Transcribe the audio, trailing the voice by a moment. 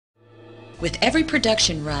With every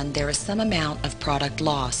production run, there is some amount of product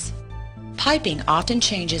loss. Piping often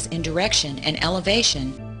changes in direction and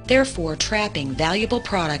elevation, therefore trapping valuable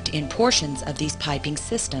product in portions of these piping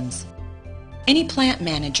systems. Any plant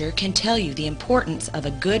manager can tell you the importance of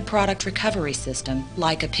a good product recovery system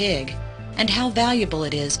like a pig and how valuable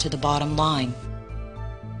it is to the bottom line.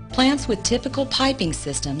 Plants with typical piping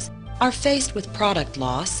systems are faced with product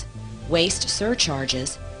loss, waste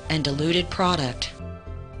surcharges, and diluted product.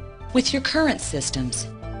 With your current systems,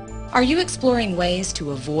 are you exploring ways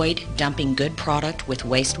to avoid dumping good product with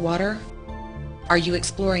wastewater? Are you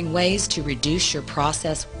exploring ways to reduce your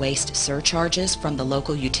process waste surcharges from the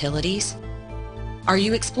local utilities? Are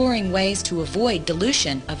you exploring ways to avoid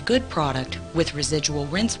dilution of good product with residual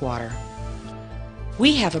rinse water?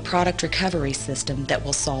 We have a product recovery system that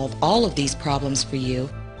will solve all of these problems for you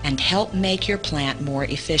and help make your plant more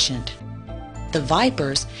efficient. The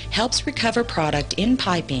Viprs helps recover product in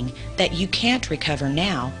piping that you can't recover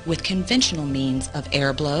now with conventional means of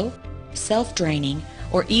air blow, self-draining,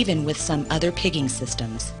 or even with some other pigging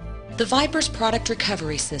systems. The Viprs product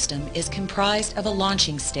recovery system is comprised of a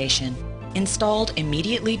launching station installed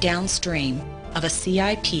immediately downstream of a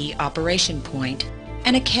CIP operation point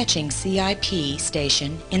and a catching CIP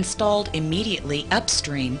station installed immediately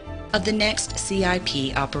upstream of the next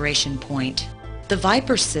CIP operation point. The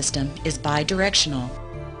Viprs system is bidirectional,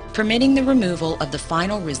 permitting the removal of the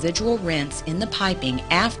final residual rinse in the piping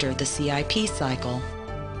after the CIP cycle.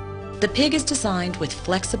 The pig is designed with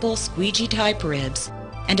flexible squeegee-type ribs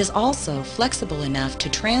and is also flexible enough to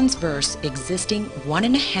transverse existing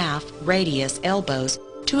 1.5 radius elbows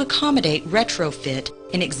to accommodate retrofit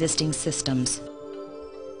in existing systems.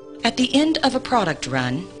 At the end of a product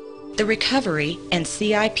run, the recovery and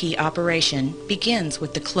CIP operation begins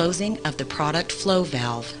with the closing of the product flow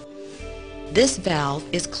valve. This valve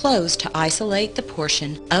is closed to isolate the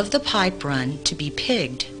portion of the pipe run to be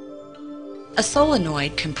pigged. A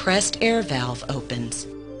solenoid compressed air valve opens,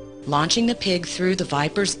 launching the pig through the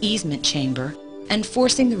Viprs easement chamber and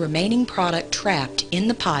forcing the remaining product trapped in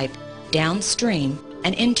the pipe downstream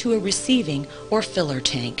and into a receiving or filler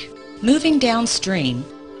tank. Moving downstream,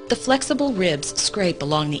 the flexible ribs scrape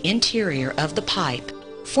along the interior of the pipe,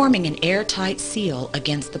 forming an airtight seal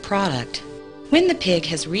against the product. When the pig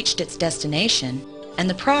has reached its destination and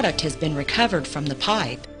the product has been recovered from the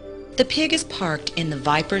pipe, the pig is parked in the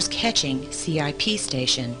Viprs catching CIP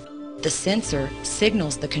station. The sensor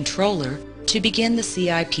signals the controller to begin the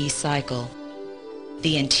CIP cycle.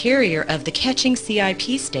 The interior of the catching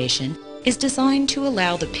CIP station is designed to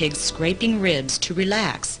allow the pig's scraping ribs to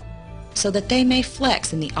relax so that they may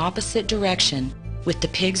flex in the opposite direction with the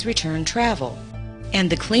pig's return travel, and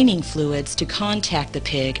the cleaning fluids to contact the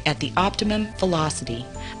pig at the optimum velocity,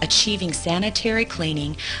 achieving sanitary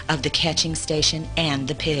cleaning of the catching station and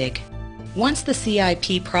the pig. Once the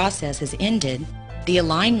CIP process has ended, the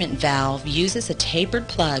alignment valve uses a tapered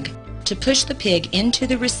plug to push the pig into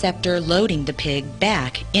the receptor, loading the pig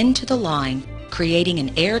back into the line, creating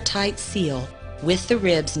an airtight seal with the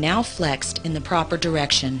ribs now flexed in the proper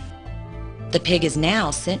direction. The pig is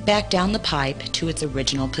now sent back down the pipe to its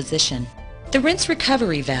original position. The rinse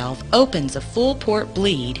recovery valve opens a full port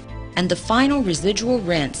bleed, and the final residual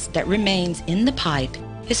rinse that remains in the pipe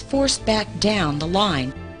is forced back down the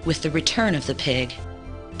line with the return of the pig,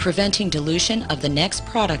 preventing dilution of the next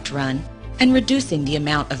product run and reducing the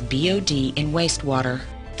amount of BOD in wastewater.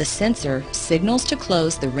 The sensor signals to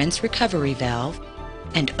close the rinse recovery valve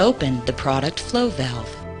and open the product flow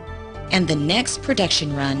valve, and the next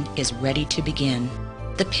production run is ready to begin.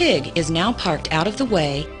 The pig is now parked out of the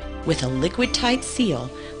way with a liquid-tight seal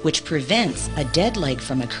which prevents a dead leg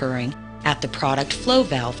from occurring at the product flow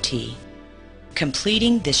valve T,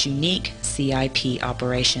 completing this unique CIP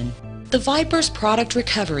operation. The Viprs product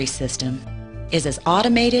recovery system is as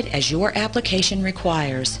automated as your application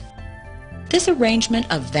requires. This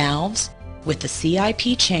arrangement of valves with the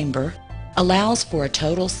CIP chamber allows for a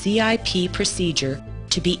total CIP procedure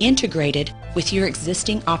to be integrated with your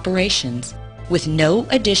existing operations with no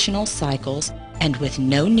additional cycles and with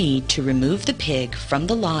no need to remove the pig from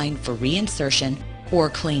the line for reinsertion or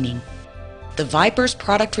cleaning. The Viprs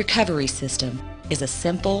product recovery system is a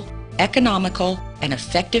simple, economical, and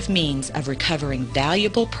effective means of recovering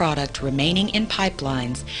valuable product remaining in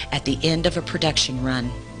pipelines at the end of a production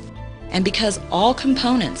run. And because all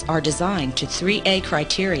components are designed to 3A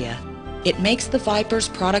criteria, it makes the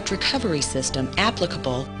Viprs product recovery system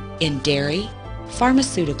applicable in dairy,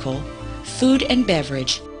 pharmaceutical, food and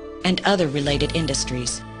beverage, and other related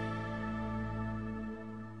industries.